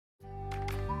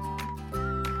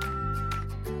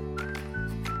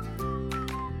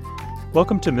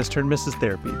Welcome to Mr. and Mrs.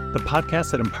 Therapy, the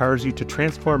podcast that empowers you to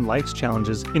transform life's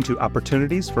challenges into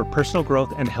opportunities for personal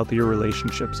growth and healthier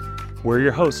relationships. We're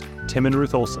your hosts, Tim and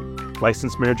Ruth Olson,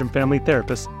 licensed marriage and family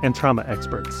therapists and trauma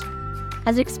experts.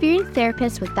 As experienced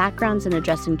therapists with backgrounds in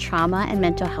addressing trauma and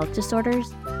mental health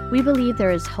disorders, we believe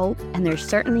there is hope and there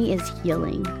certainly is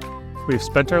healing. We've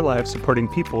spent our lives supporting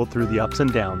people through the ups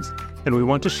and downs, and we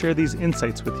want to share these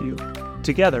insights with you.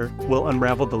 Together, we'll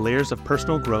unravel the layers of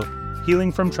personal growth,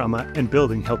 healing from trauma, and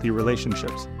building healthy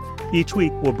relationships. Each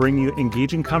week, we'll bring you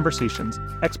engaging conversations,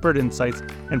 expert insights,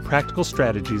 and practical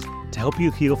strategies to help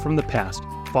you heal from the past,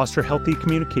 foster healthy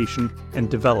communication, and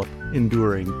develop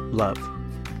enduring love.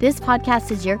 This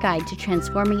podcast is your guide to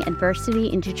transforming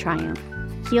adversity into triumph,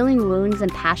 healing wounds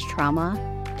and past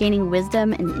trauma, gaining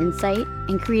wisdom and insight,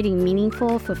 and creating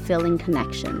meaningful, fulfilling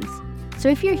connections. So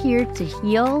if you're here to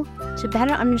heal, to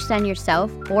better understand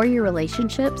yourself or your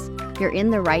relationships, you're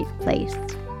in the right place.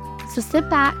 So sit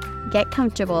back, get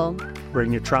comfortable,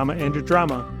 bring your trauma and your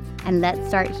drama, and let's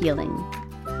start healing.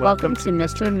 Welcome to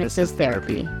Mr. and Mrs.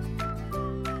 Therapy.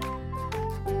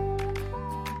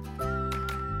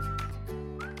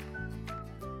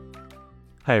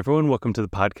 Hi, everyone. Welcome to the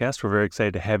podcast. We're very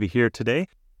excited to have you here today.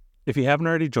 If you haven't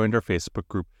already joined our Facebook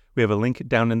group, we have a link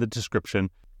down in the description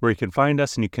where you can find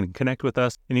us and you can connect with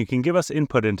us and you can give us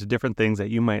input into different things that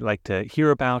you might like to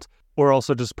hear about, or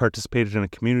also just participate in a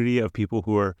community of people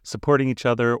who are supporting each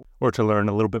other or to learn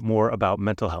a little bit more about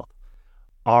mental health.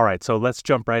 All right, so let's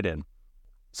jump right in.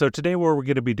 So today what we're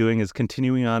going to be doing is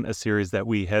continuing on a series that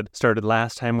we had started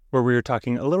last time where we were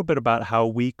talking a little bit about how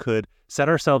we could set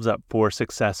ourselves up for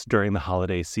success during the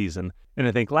holiday season. And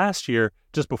I think last year,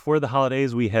 just before the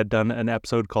holidays, we had done an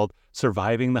episode called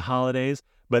Surviving the Holidays.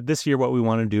 But this year, what we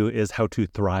want to do is how to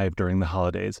thrive during the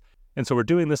holidays. And so we're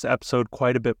doing this episode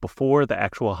quite a bit before the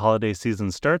actual holiday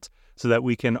season starts so that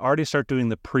we can already start doing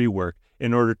the pre-work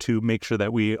in order to make sure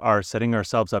that we are setting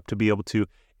ourselves up to be able to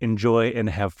enjoy and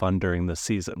have fun during this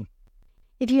season.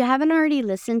 If you haven't already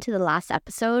listened to the last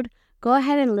episode, go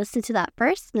ahead and listen to that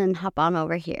first and then hop on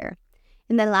over here.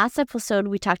 In the last episode,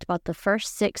 we talked about the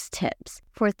first 6 tips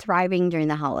for thriving during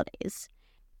the holidays.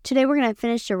 Today, we're going to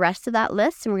finish the rest of that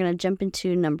list, and we're going to jump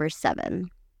into number 7.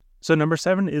 So number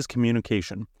 7 is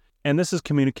communication. And this is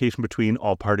communication between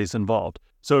all parties involved.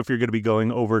 So if you're going to be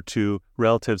going over to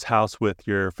relatives' house with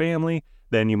your family,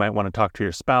 then you might want to talk to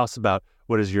your spouse about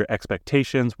what is your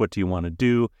expectations, what do you want to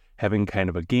do, having kind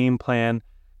of a game plan.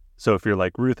 So if you're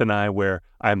like Ruth and I, where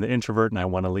I'm the introvert and I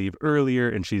want to leave earlier,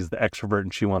 and she's the extrovert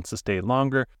and she wants to stay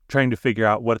longer, trying to figure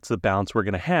out what's the balance we're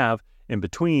going to have in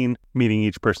between meeting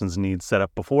each person's needs set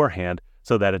up beforehand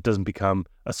so that it doesn't become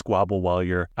a squabble while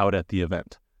you're out at the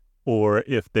event. Or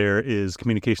if there is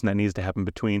communication that needs to happen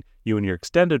between you and your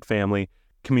extended family,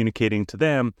 communicating to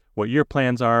them what your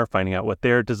plans are, finding out what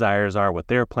their desires are, what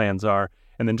their plans are,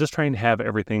 and then just trying to have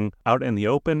everything out in the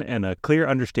open and a clear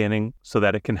understanding so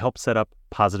that it can help set up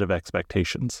positive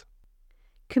expectations.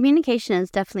 Communication is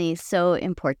definitely so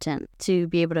important to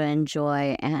be able to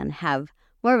enjoy and have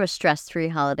more of a stress-free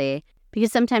holiday,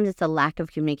 because sometimes it's a lack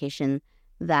of communication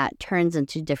that turns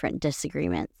into different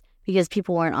disagreements because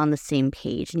people weren't on the same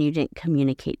page and you didn't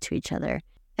communicate to each other.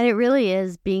 And it really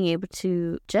is being able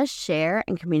to just share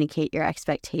and communicate your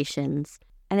expectations.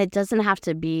 And it doesn't have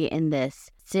to be in this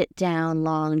sit-down,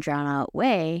 long, drawn-out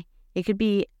way. It could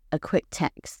be a quick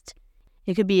text.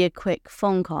 It could be a quick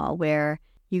phone call where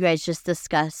you guys just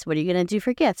discuss, what are you going to do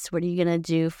for gifts? What are you going to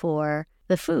do for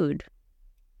the food?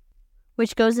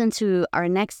 Which goes into our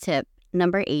next tip.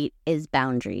 Number 8 is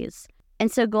boundaries. And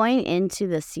so going into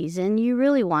the season, you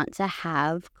really want to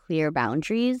have clear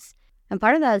boundaries. And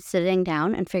part of that is sitting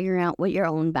down and figuring out what your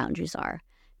own boundaries are.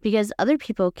 Because other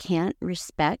people can't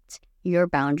respect your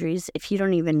boundaries if you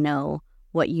don't even know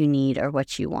what you need or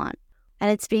what you want.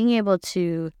 And it's being able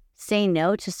to say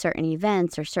no to certain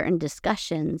events or certain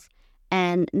discussions,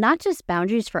 and not just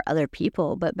boundaries for other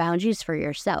people, but boundaries for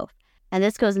yourself. And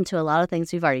this goes into a lot of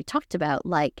things we've already talked about,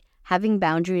 like having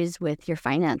boundaries with your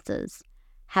finances,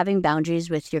 having boundaries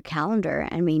with your calendar,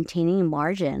 and maintaining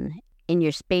margin in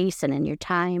your space and in your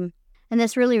time. And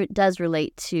this really does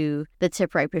relate to the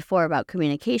tip right before about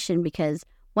communication, because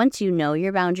once you know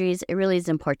your boundaries, it really is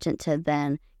important to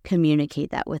then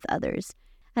communicate that with others.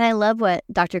 And I love what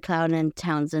Dr. Cloud and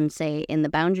Townsend say in the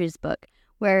Boundaries book,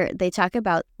 where they talk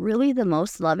about really the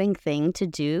most loving thing to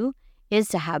do is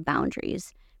to have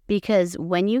boundaries. Because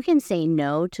when you can say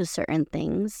no to certain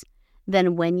things,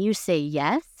 then when you say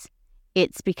yes,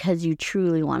 it's because you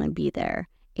truly want to be there.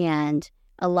 And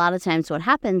a lot of times what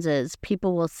happens is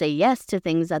people will say yes to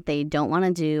things that they don't want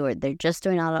to do, or they're just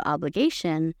doing out of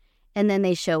obligation. And then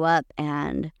they show up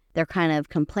and they're kind of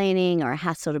complaining or a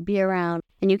hassle to be around,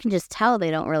 and you can just tell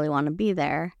they don't really want to be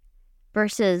there,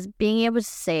 versus being able to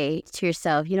say to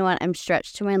yourself, you know what, I'm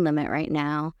stretched to my limit right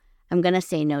now. I'm going to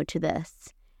say no to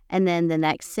this. And then the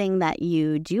next thing that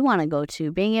you do want to go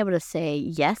to, being able to say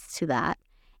yes to that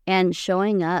and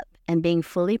showing up and being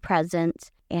fully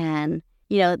present. And,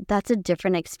 that's a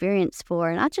different experience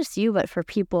for not just you, but for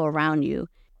people around you,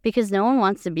 because no one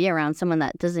wants to be around someone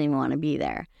that doesn't even want to be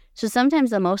there. So sometimes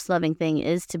the most loving thing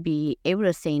is to be able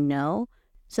to say no,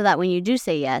 so that when you do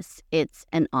say yes, it's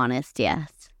an honest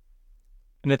yes.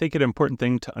 And I think an important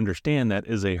thing to understand that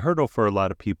is a hurdle for a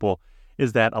lot of people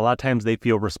is that a lot of times they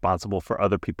feel responsible for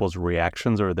other people's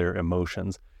reactions or their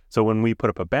emotions. So when we put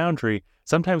up a boundary,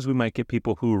 sometimes we might get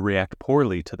people who react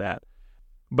poorly to that.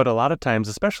 But a lot of times,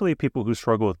 especially people who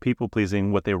struggle with people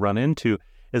pleasing, what they run into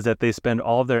is that they spend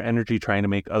all of their energy trying to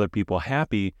make other people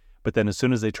happy, but then as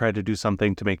soon as they try to do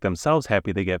something to make themselves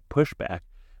happy, they get pushback.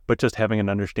 But just having an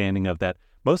understanding of that,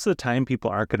 most of the time people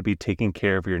aren't going to be taking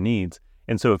care of your needs.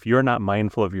 And so if you're not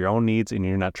mindful of your own needs and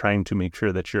you're not trying to make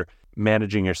sure that you're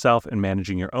managing yourself and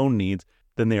managing your own needs,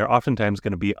 then they are oftentimes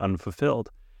going to be unfulfilled.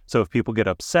 So if people get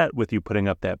upset with you putting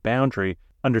up that boundary,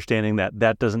 understanding that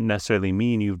that doesn't necessarily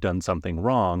mean you've done something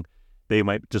wrong. They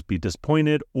might just be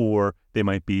disappointed, or they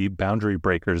might be boundary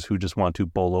breakers who just want to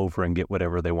bowl over and get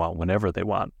whatever they want whenever they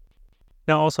want.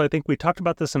 Now, also, I think we talked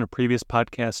about this in a previous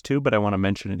podcast too, but I want to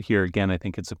mention it here again. I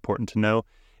think it's important to know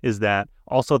is that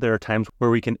also there are times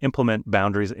where we can implement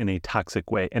boundaries in a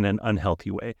toxic way, in an unhealthy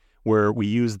way, where we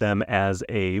use them as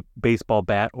a baseball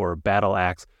bat or a battle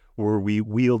axe, where we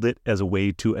wield it as a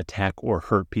way to attack or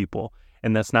hurt people.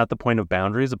 And that's not the point of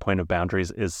boundaries. The point of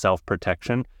boundaries is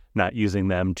self-protection, not using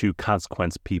them to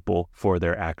consequence people for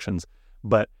their actions.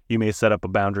 But you may set up a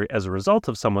boundary as a result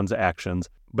of someone's actions,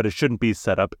 but it shouldn't be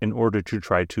set up in order to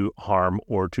try to harm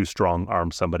or to strong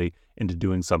arm somebody into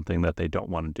doing something that they don't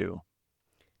want to do.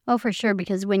 Oh, for sure,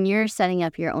 because when you're setting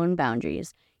up your own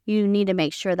boundaries, you need to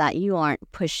make sure that you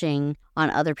aren't pushing on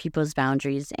other people's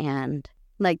boundaries and,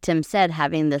 like Tim said,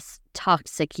 having this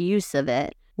toxic use of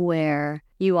it where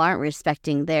you aren't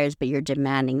respecting theirs, but you're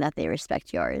demanding that they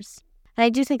respect yours. And I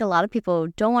do think a lot of people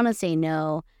don't want to say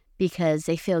no because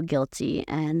they feel guilty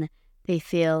and they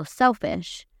feel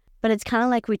selfish. But it's kind of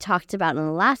like we talked about in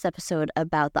the last episode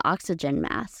about the oxygen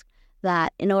mask,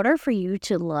 that in order for you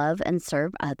to love and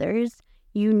serve others,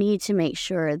 you need to make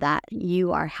sure that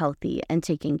you are healthy and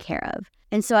taken care of.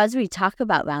 And so as we talk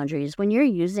about boundaries, when you're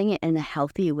using it in a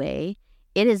healthy way,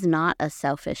 it is not a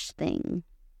selfish thing.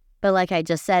 But like I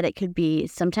just said, it could be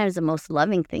sometimes the most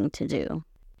loving thing to do.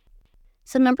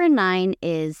 So number 9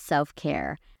 is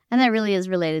self-care. And that really is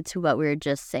related to what we were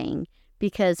just saying,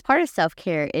 because part of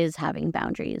self-care is having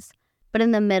boundaries. But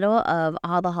in the middle of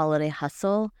all the holiday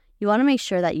hustle, you want to make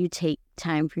sure that you take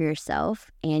time for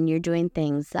yourself and you're doing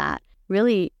things that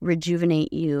really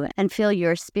rejuvenate you and fill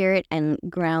your spirit and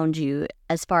ground you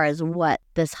as far as what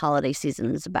this holiday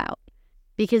season is about.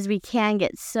 Because we can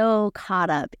get so caught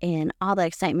up in all the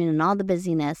excitement and all the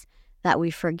busyness that we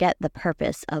forget the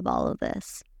purpose of all of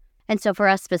this. And so for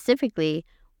us specifically,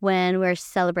 when we're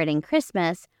celebrating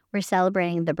Christmas, we're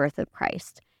celebrating the birth of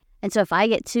Christ. And so if I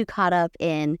get too caught up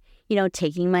in,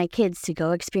 taking my kids to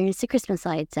go experience the Christmas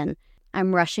lights, and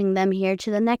I'm rushing them here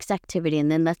to the next activity, and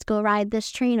then let's go ride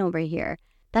this train over here.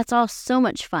 That's all so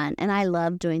much fun, and I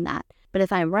love doing that. But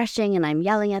if I'm rushing and I'm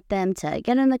yelling at them to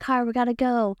get in the car, we gotta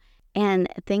go, and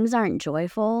things aren't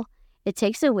joyful, it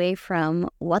takes away from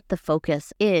what the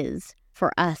focus is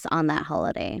for us on that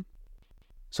holiday.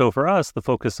 So for us, the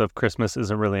focus of Christmas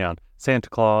isn't really on Santa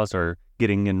Claus or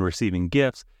getting and receiving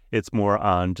gifts. It's more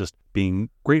on just being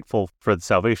grateful for the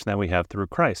salvation that we have through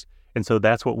Christ. And so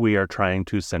that's what we are trying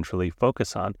to centrally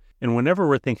focus on. And whenever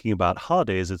we're thinking about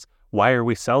holidays, it's why are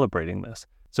we celebrating this?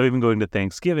 So even going to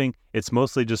Thanksgiving, it's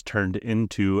mostly just turned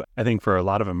into, I think for a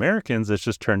lot of Americans, it's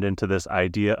just turned into this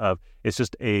idea of it's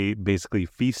just a basically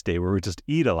feast day where we just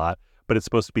eat a lot, but it's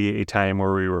supposed to be a time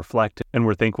where we reflect and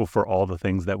we're thankful for all the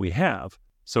things that we have.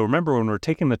 So remember, when we're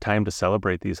taking the time to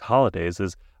celebrate these holidays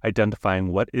is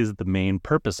identifying what is the main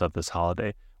purpose of this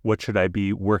holiday. What should I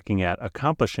be working at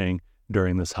accomplishing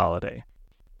during this holiday?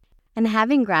 And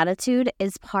having gratitude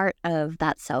is part of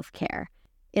that self-care.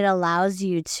 It allows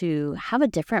you to have a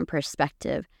different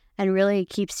perspective and really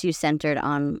keeps you centered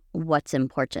on what's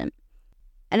important.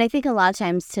 And I think a lot of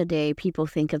times today people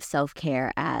think of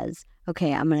self-care as,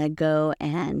 okay, I'm going to go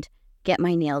and get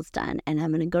my nails done, and I'm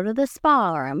going to go to the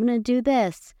spa, or I'm going to do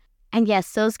this. And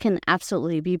yes, those can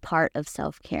absolutely be part of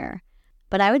self-care.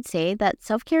 But I would say that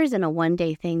self-care isn't a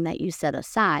one-day thing that you set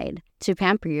aside to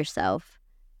pamper yourself,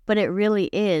 but it really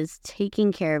is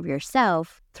taking care of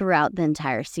yourself throughout the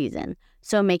entire season.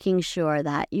 So making sure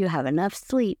that you have enough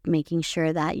sleep, making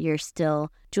sure that you're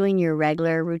still doing your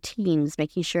regular routines,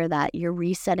 making sure that you're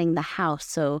resetting the house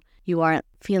so you aren't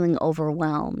feeling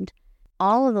overwhelmed.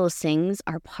 All of those things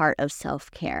are part of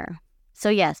self-care. So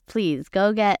yes, please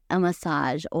go get a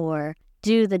massage or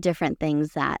do the different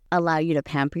things that allow you to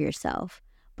pamper yourself,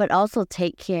 but also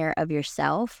take care of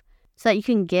yourself so that you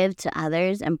can give to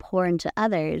others and pour into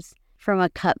others from a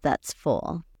cup that's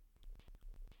full.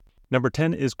 Number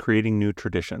 10 is creating new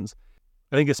traditions.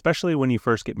 I think especially when you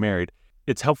first get married,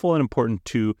 it's helpful and important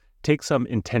to take some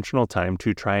intentional time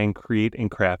to try and create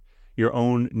and craft your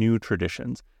own new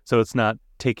traditions. So it's not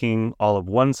taking all of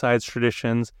one side's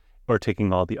traditions or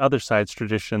taking all the other side's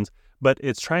traditions, but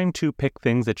it's trying to pick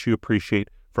things that you appreciate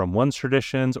from one's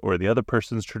traditions or the other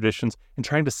person's traditions and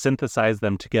trying to synthesize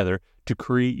them together to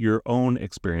create your own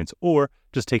experience, or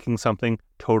just taking something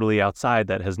totally outside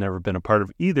that has never been a part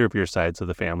of either of your sides of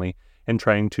the family and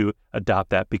trying to adopt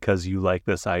that because you like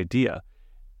this idea.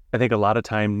 I think a lot of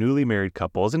time newly married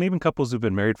couples, and even couples who've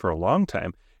been married for a long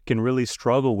time, can really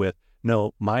struggle with,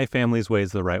 no, my family's way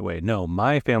is the right way. No,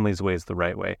 my family's way is the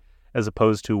right way. As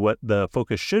opposed to what the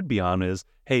focus should be on is,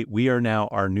 hey, we are now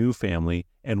our new family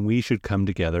and we should come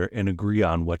together and agree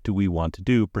on what do we want to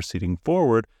do proceeding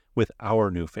forward with our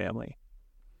new family.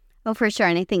 Oh, for sure.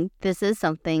 And I think this is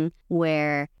something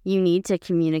where you need to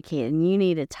communicate and you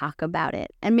need to talk about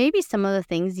it. And maybe some of the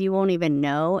things you won't even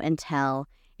know until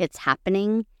it's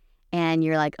happening. And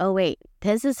you're like, oh, wait,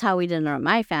 this is how we did it in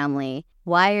my family.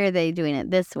 Why are they doing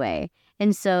it this way?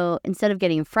 And so instead of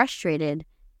getting frustrated,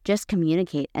 just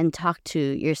communicate and talk to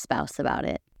your spouse about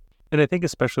it. And I think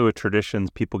especially with traditions,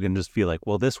 people can just feel like,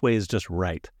 well, this way is just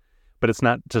right. But it's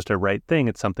not just a right thing.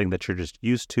 It's something that you're just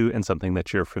used to and something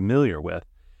that you're familiar with.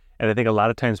 And I think a lot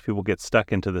of times people get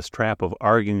stuck into this trap of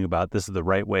arguing about this is the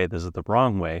right way, this is the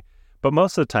wrong way. But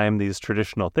most of the time, these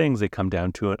traditional things, they come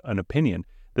down to an opinion.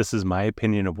 This is my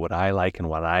opinion of what I like and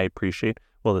what I appreciate.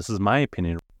 Well, this is my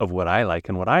opinion of what I like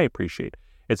and what I appreciate.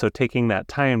 And so taking that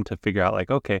time to figure out like,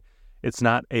 okay, it's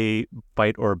not a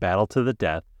fight or a battle to the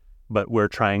death, but we're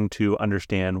trying to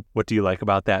understand what do you like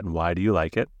about that and why do you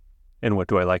like it? And what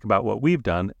do I like about what we've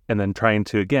done? And then trying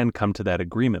to, again, come to that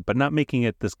agreement, but not making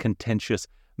it this contentious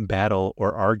battle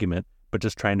or argument, but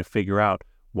just trying to figure out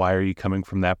why are you coming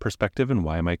from that perspective and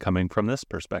why am I coming from this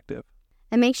perspective?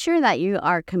 And make sure that you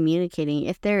are communicating.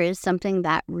 If there is something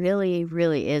that really,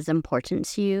 really is important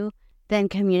to you, then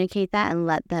communicate that and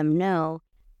let them know.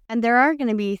 And there are going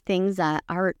to be things that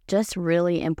are just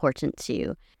really important to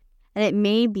you. And it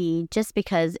may be just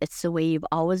because it's the way you've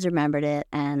always remembered it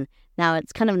and now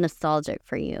it's kind of nostalgic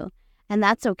for you. And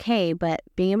that's okay, but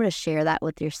being able to share that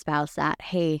with your spouse that,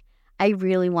 hey, I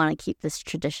really want to keep this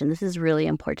tradition. This is really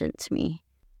important to me.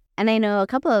 And I know a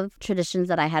couple of traditions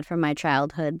that I had from my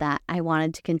childhood that I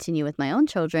wanted to continue with my own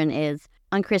children is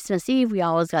on Christmas Eve, we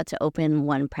always got to open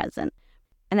one present.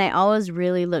 And I always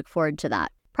really look forward to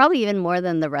that. Probably even more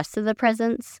than the rest of the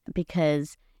presents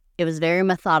because it was very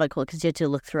methodical because you had to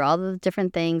look through all the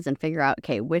different things and figure out,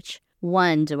 okay, which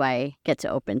one do I get to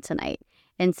open tonight?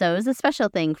 And so it was a special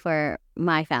thing for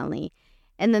my family.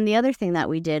 And then the other thing that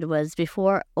we did was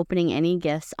before opening any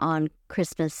gifts on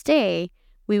Christmas Day,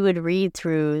 we would read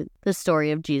through the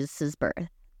story of Jesus' birth.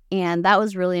 And that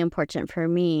was really important for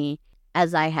me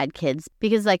as I had kids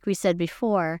because like we said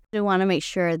before, we want to make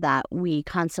sure that we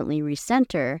constantly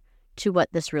recenter to what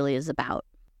this really is about.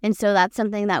 And so that's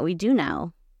something that we do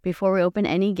now. Before we open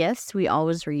any gifts, we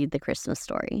always read the Christmas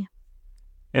story.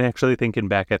 And actually thinking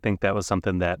back, I think that was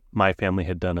something that my family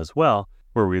had done as well,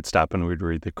 where we'd stop and we'd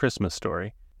read the Christmas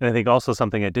story. And I think also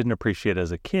something I didn't appreciate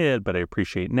as a kid, but I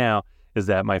appreciate now, is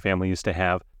that my family used to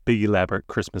have big elaborate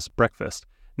Christmas breakfast.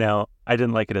 Now, I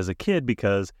didn't like it as a kid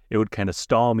because it would kind of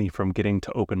stall me from getting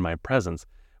to open my presents.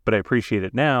 But I appreciate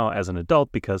it now as an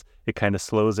adult because it kind of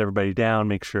slows everybody down,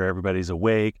 makes sure everybody's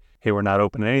awake. Hey, we're not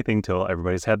opening anything till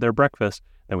everybody's had their breakfast.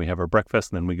 Then we have our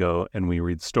breakfast, and then we go and we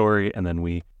read the story, and then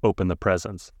we open the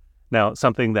presents. Now,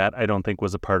 something that I don't think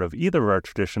was a part of either of our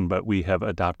tradition, but we have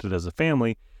adopted as a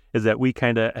family, is that we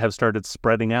kind of have started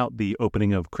spreading out the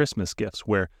opening of Christmas gifts,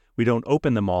 where we don't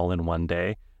open them all in one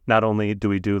day. Not only do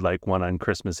we do like one on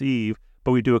Christmas Eve,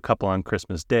 but we do a couple on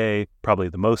Christmas Day, probably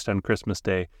the most on Christmas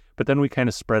Day. But then we kind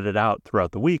of spread it out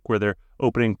throughout the week where they're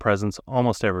opening presents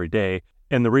almost every day.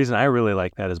 And the reason I really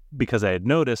like that is because I had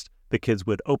noticed the kids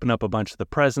would open up a bunch of the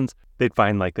presents. They'd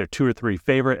find like their 2 or 3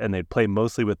 favorite and they'd play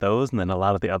mostly with those. And then a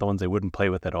lot of the other ones they wouldn't play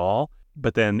with at all.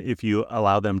 But then if you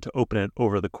allow them to open it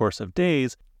over the course of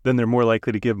days, then they're more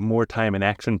likely to give more time and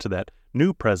action to that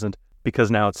new present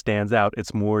because now it stands out.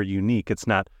 It's more unique. It's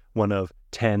not one of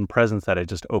 10 presents that I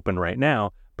just opened right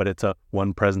now, but it's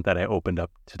one present that I opened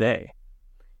up today.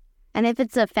 And if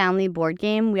it's a family board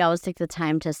game, we always take the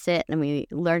time to sit and we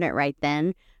learn it right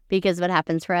then. Because what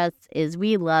happens for us is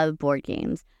we love board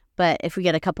games. But if we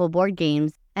get a couple board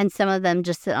games and some of them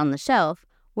just sit on the shelf,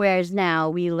 whereas now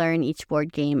we learn each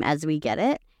board game as we get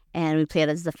it and we play it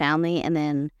as the family, and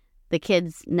then the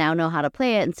kids now know how to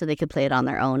play it, and so they could play it on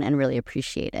their own and really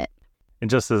appreciate it. And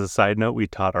just as a side note, we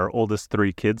taught our oldest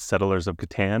 3 kids Settlers of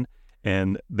Catan,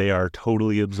 and they are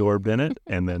totally absorbed in it.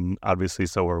 And then obviously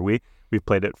so are we. We've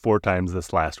played it 4 times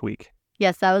this last week.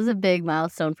 Yes, that was a big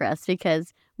milestone for us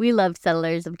because we love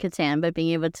Settlers of Catan, but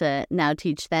being able to now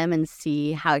teach them and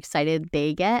see how excited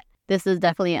they get, this is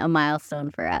definitely a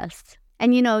milestone for us.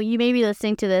 And you may be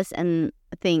listening to this and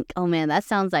think, oh man, that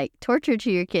sounds like torture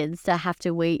to your kids to have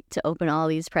to wait to open all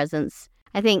these presents.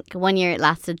 I think one year it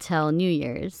lasted till New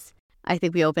Year's. I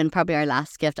think we opened probably our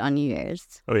last gift on New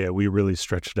Year's. Oh yeah, we really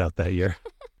stretched it out that year.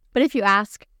 But if you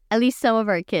ask at least some of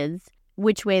our kids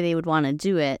which way they would want to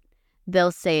do it,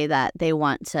 they'll say that they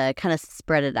want to kind of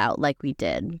spread it out like we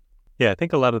did. Yeah, I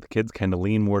think a lot of the kids kind of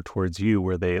lean more towards you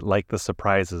where they like the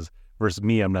surprises versus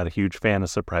me. I'm not a huge fan of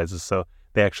surprises, so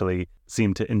they actually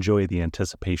seem to enjoy the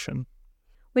anticipation.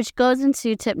 Which goes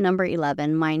into tip number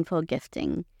 11, mindful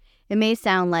gifting. It may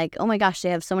sound like, oh my gosh, they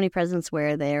have so many presents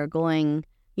where they're going,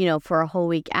 for a whole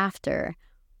week after.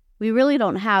 We really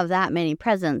don't have that many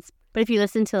presents. But if you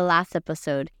listen to the last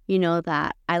episode, you know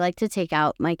that I like to take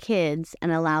out my kids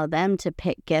and allow them to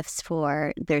pick gifts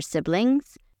for their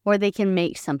siblings, or they can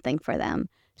make something for them.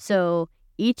 So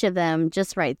each of them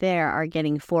just right there are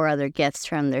getting 4 other gifts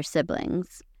from their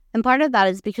siblings. And part of that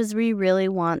is because we really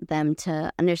want them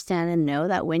to understand and know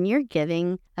that when you're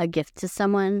giving a gift to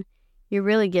someone, you're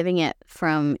really giving it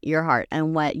from your heart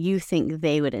and what you think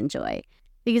they would enjoy.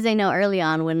 Because I know early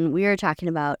on when we were talking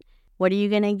about, what are you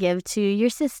going to give to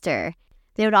your sister?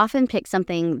 They would often pick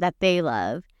something that they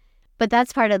love. But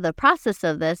that's part of the process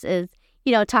of this is,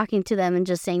 talking to them and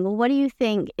just saying, well, what do you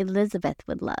think Elizabeth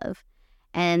would love?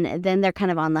 And then they're kind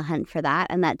of on the hunt for that.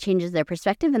 And that changes their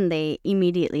perspective. And they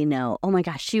immediately know, oh my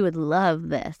gosh, she would love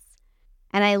this.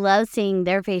 And I love seeing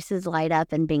their faces light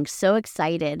up and being so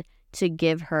excited to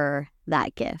give her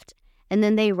that gift. And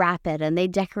then they wrap it and they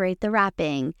decorate the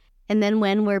wrapping. And then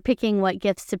when we're picking what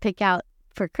gifts to pick out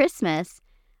for Christmas,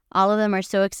 all of them are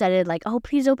so excited, like, oh,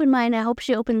 please open mine. I hope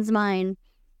she opens mine.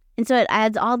 And so it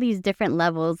adds all these different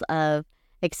levels of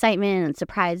excitement and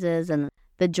surprises and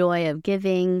the joy of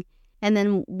giving. And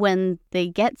then when they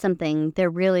get something, they're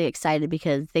really excited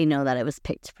because they know that it was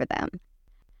picked for them.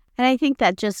 And I think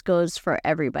that just goes for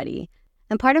everybody.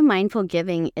 And part of mindful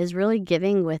giving is really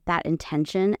giving with that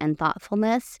intention and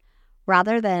thoughtfulness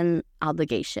rather than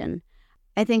obligation.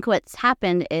 I think what's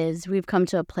happened is we've come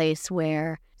to a place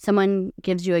where someone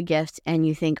gives you a gift and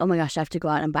you think, oh my gosh, I have to go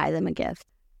out and buy them a gift.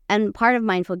 And part of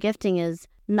mindful gifting is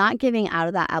not giving out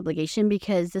of that obligation,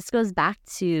 because this goes back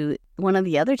to one of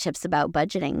the other tips about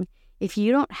budgeting. If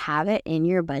you don't have it in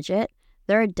your budget,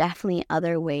 there are definitely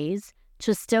other ways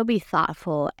to still be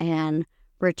thoughtful and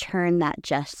return that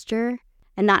gesture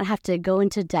and not have to go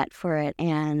into debt for it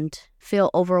and feel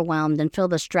overwhelmed and feel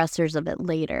the stressors of it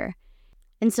later.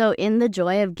 And so in the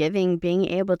joy of giving, being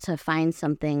able to find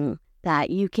something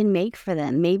that you can make for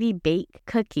them, maybe bake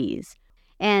cookies.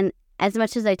 And as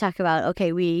much as I talk about,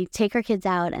 okay, we take our kids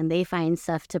out and they find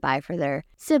stuff to buy for their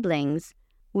siblings,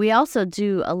 we also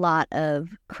do a lot of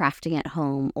crafting at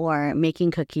home or making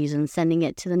cookies and sending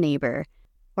it to the neighbor.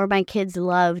 Or my kids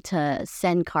love to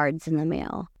send cards in the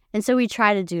mail. And so we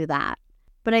try to do that.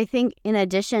 But I think in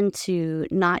addition to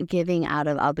not giving out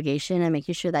of obligation and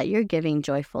making sure that you're giving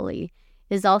joyfully,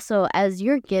 is also as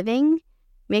you're giving,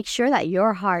 make sure that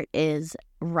your heart is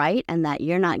right and that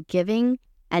you're not giving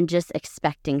and just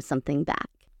expecting something back.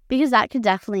 Because that could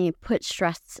definitely put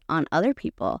stress on other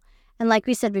people. And like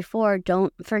we said before,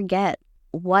 don't forget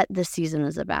what the season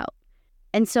is about.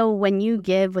 And so when you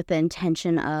give with the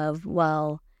intention of,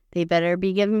 well, they better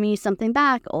be giving me something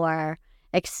back or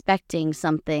expecting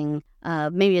something,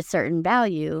 maybe a certain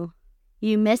value,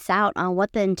 you miss out on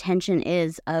what the intention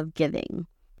is of giving.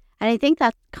 And I think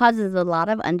that causes a lot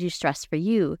of undue stress for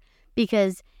you,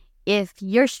 because if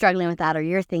you're struggling with that or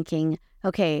you're thinking,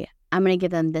 okay, I'm going to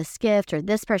give them this gift, or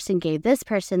this person gave this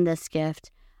person this gift,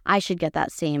 I should get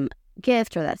that same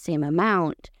gift or that same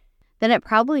amount, then it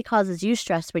probably causes you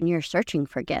stress when you're searching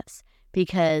for gifts,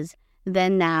 because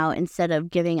then now instead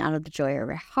of giving out of the joy of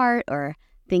your heart or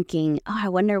thinking, oh, I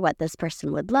wonder what this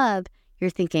person would love, you're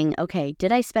thinking, okay,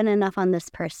 did I spend enough on this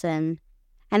person?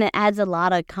 And it adds a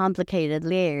lot of complicated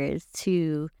layers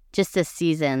to just this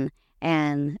season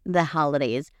and the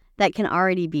holidays that can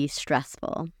already be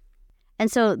stressful.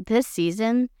 And so this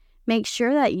season, make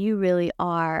sure that you really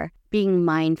are being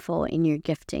mindful in your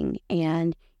gifting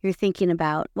and you're thinking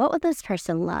about what would this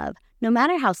person love, no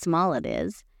matter how small it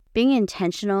is, being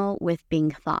intentional with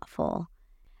being thoughtful.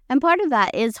 And part of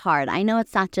that is hard. I know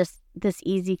it's not just this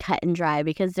easy cut and dry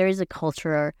because there is a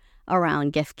culture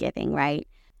around gift giving, right?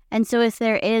 And so if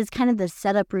there is kind of this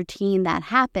setup routine that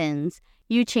happens,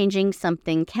 you changing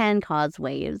something can cause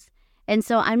waves. And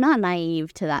so I'm not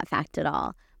naive to that fact at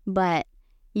all, but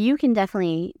you can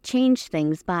definitely change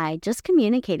things by just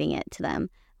communicating it to them.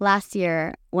 Last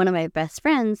year, one of my best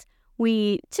friends,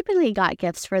 we typically got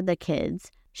gifts for the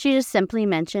kids. She just simply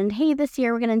mentioned, hey, this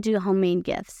year we're going to do homemade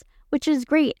gifts, which is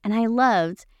great. And I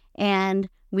loved, and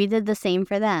we did the same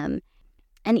for them.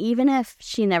 And even if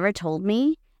she never told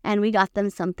me and we got them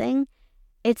something,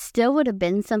 it still would have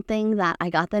been something that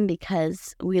I got them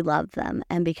because we loved them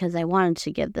and because I wanted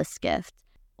to give this gift.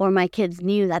 Or my kids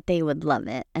knew that they would love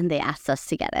it and they asked us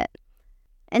to get it.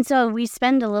 And so we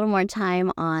spend a little more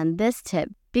time on this tip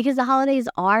because the holidays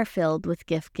are filled with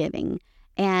gift giving.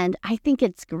 And I think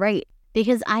it's great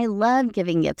because I love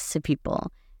giving gifts to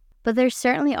people. But there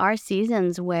certainly are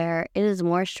seasons where it is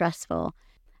more stressful.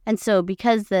 And so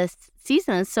because this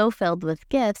season is so filled with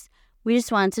gifts, we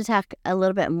just wanted to talk a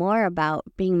little bit more about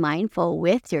being mindful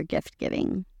with your gift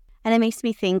giving. And it makes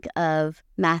me think of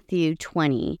Matthew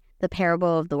 20, the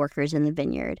parable of the workers in the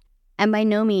vineyard. And by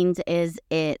no means is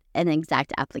it an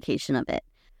exact application of it.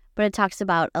 But it talks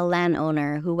about a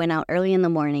landowner who went out early in the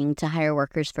morning to hire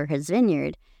workers for his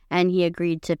vineyard, and he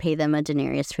agreed to pay them a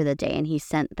denarius for the day, and he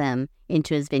sent them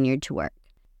into his vineyard to work.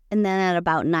 And then at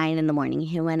about 9 in the morning,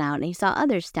 he went out and he saw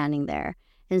others standing there.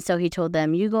 And so he told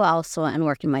them, you go also and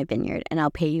work in my vineyard, and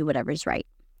I'll pay you whatever's right.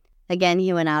 Again,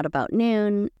 he went out about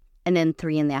noon, and then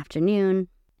 3 in the afternoon.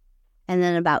 And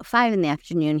then about 5 in the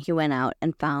afternoon, he went out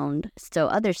and found still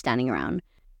others standing around.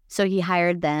 So he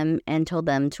hired them and told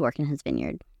them to work in his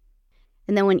vineyard.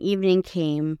 And then when evening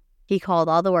came, he called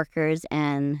all the workers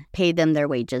and paid them their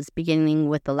wages, beginning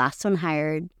with the last one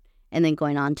hired and then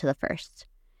going on to the first.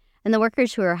 And the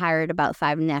workers who were hired about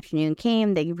 5 in the afternoon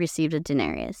came, they received a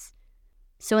denarius.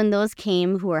 So when those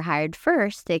came who were hired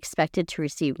first, they expected to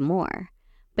receive more.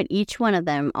 But each one of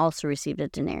them also received a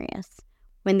denarius.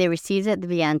 When they received it, they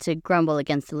began to grumble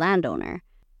against the landowner.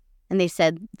 And they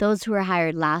said, those who were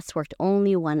hired last worked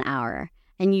only 1 hour,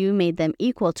 and you made them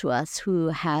equal to us who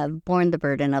have borne the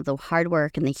burden of the hard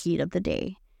work and the heat of the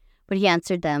day. But he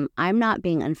answered them, I'm not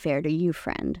being unfair to you,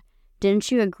 friend.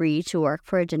 Didn't you agree to work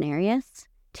for a denarius?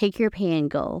 Take your pay and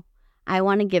go. I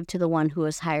want to give to the one who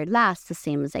was hired last the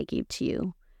same as I gave to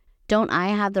you. Don't I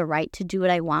have the right to do what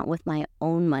I want with my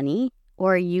own money?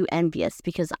 Or are you envious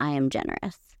because I am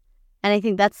generous? And I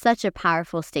think that's such a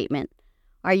powerful statement.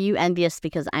 Are you envious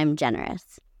because I'm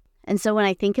generous? And so when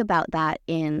I think about that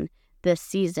in this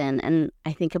season, and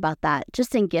I think about that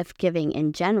just in gift giving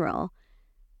in general,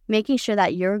 making sure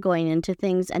that you're going into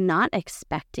things and not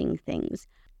expecting things.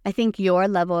 I think your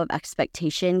level of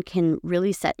expectation can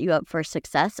really set you up for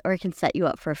success or it can set you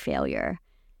up for failure.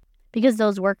 Because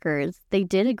those workers, they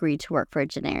did agree to work for a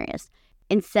denarius.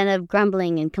 Instead of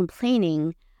grumbling and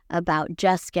complaining about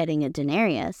just getting a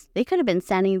denarius, they could have been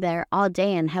standing there all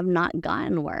day and have not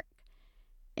gotten work.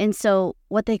 And so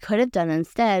what they could have done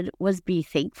instead was be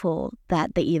thankful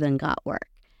that they even got work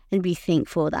and be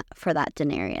thankful for that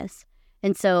denarius.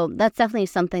 And so that's definitely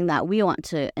something that we want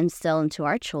to instill into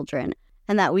our children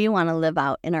and that we want to live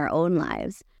out in our own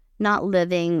lives, not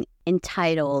living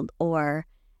entitled or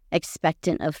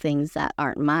expectant of things that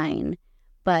aren't mine,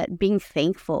 but being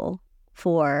thankful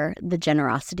for the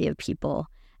generosity of people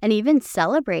and even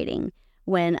celebrating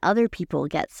when other people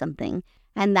get something.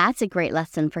 And that's a great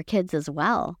lesson for kids as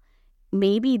well.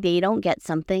 Maybe they don't get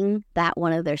something that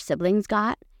one of their siblings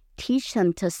got. Teach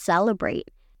them to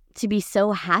celebrate, to be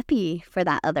so happy for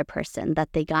that other person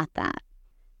that they got that.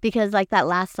 Because like that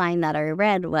last line that I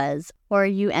read was, or are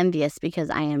you envious because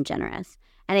I am generous?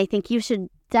 And I think you should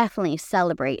definitely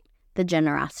celebrate the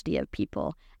generosity of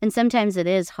people. And sometimes it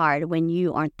is hard when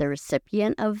you aren't the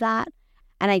recipient of that.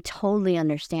 And I totally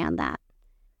understand that.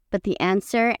 But the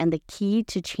answer and the key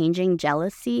to changing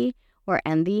jealousy or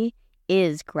envy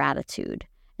is gratitude.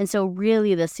 And so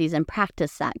really this season,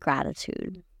 practice that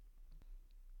gratitude.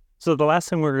 So the last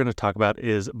thing we're going to talk about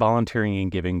is volunteering and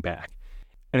giving back.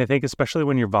 And I think especially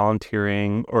when you're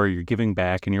volunteering or you're giving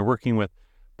back and you're working with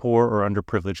poor or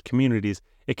underprivileged communities,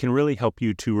 it can really help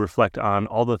you to reflect on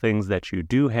all the things that you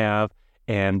do have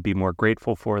and be more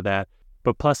grateful for that.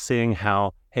 But plus seeing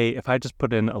how, hey, if I just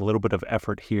put in a little bit of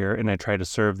effort here and I try to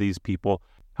serve these people,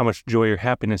 how much joy or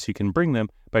happiness you can bring them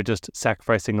by just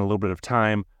sacrificing a little bit of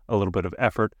time, a little bit of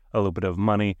effort, a little bit of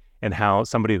money, and how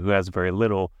somebody who has very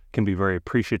little can be very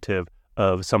appreciative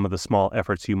of some of the small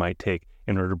efforts you might take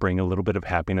in order to bring a little bit of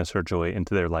happiness or joy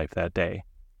into their life that day.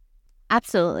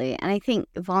 Absolutely. And I think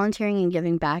volunteering and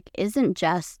giving back isn't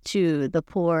just to the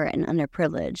poor and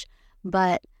underprivileged,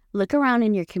 but look around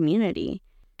in your community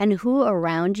and who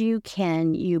around you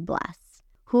can you bless?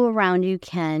 Who around you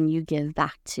can you give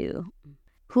back to?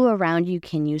 Who around you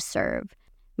can you serve?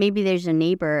 Maybe there's a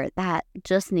neighbor that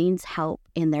just needs help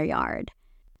in their yard.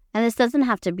 And this doesn't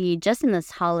have to be just in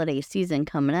this holiday season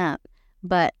coming up,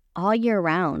 but all year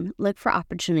round, look for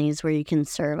opportunities where you can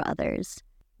serve others.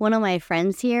 One of my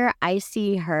friends here, I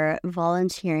see her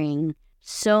volunteering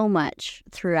so much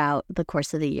throughout the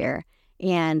course of the year.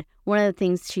 And one of the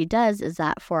things she does is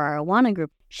that for our Awana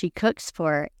group, she cooks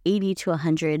for 80 to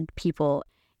 100 people.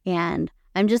 And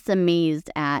I'm just amazed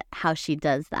at how she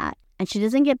does that. And she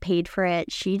doesn't get paid for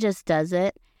it. She just does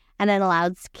it. And it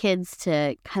allows kids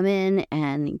to come in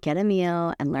and get a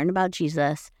meal and learn about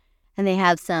Jesus. And they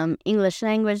have some English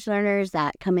language learners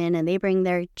that come in and they bring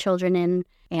their children in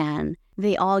and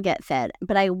they all get fed.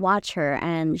 But I watch her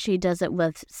and she does it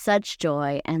with such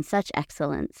joy and such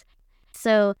excellence.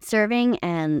 So serving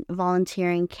and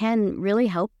volunteering can really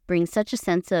help bring such a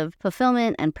sense of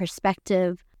fulfillment and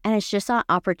perspective. And it's just an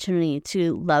opportunity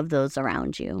to love those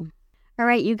around you. All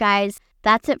right, you guys,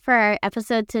 that's it for our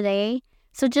episode today.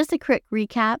 So just a quick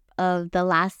recap of the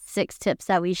last 6 tips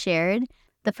that we shared.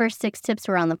 The first 6 tips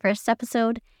were on the first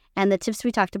episode, and the tips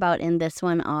we talked about in this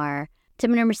one are: tip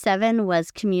number 7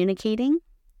 was communicating.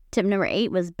 Tip number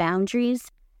 8 was boundaries.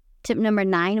 Tip number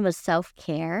 9 was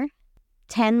self-care.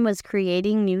 10 was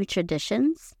creating new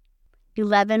traditions.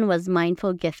 11 was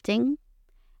mindful gifting.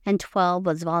 And 12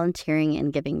 was volunteering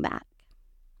and giving back.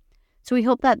 So we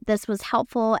hope that this was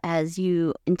helpful as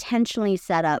you intentionally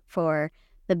set up for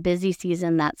the busy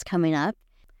season that's coming up,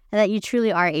 and that you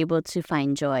truly are able to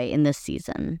find joy in this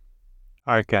season.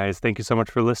 All right, guys, thank you so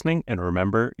much for listening. And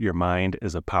remember, your mind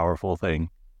is a powerful thing.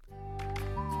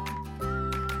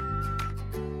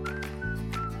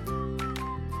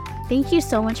 Thank you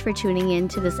so much for tuning in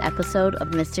to this episode of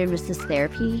Mr. and Mrs.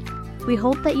 Therapy. We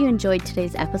hope that you enjoyed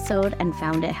today's episode and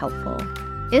found it helpful.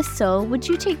 If so, would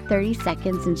you take 30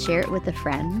 seconds and share it with a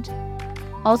friend?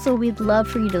 Also, we'd love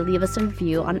for you to leave us a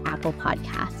review on Apple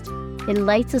Podcast. It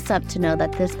lights us up to know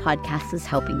that this podcast is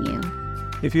helping you.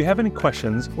 If you have any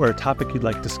questions or a topic you'd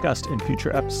like discussed in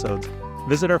future episodes,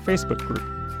 visit our Facebook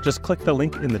group. Just click the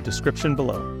link in the description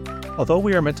below. Although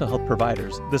we are mental health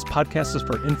providers, this podcast is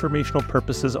for informational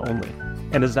purposes only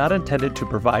and is not intended to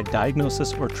provide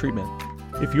diagnosis or treatment.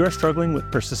 If you are struggling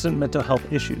with persistent mental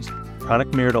health issues,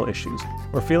 chronic marital issues,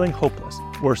 or feeling hopeless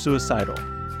or suicidal,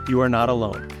 you are not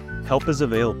alone. Help is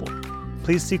available.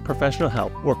 Please seek professional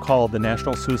help or call the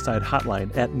National Suicide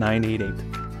Hotline at 988.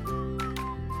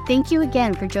 Thank you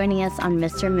again for joining us on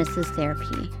Mr. and Mrs.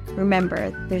 Therapy.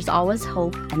 Remember, there's always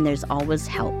hope and there's always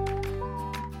help.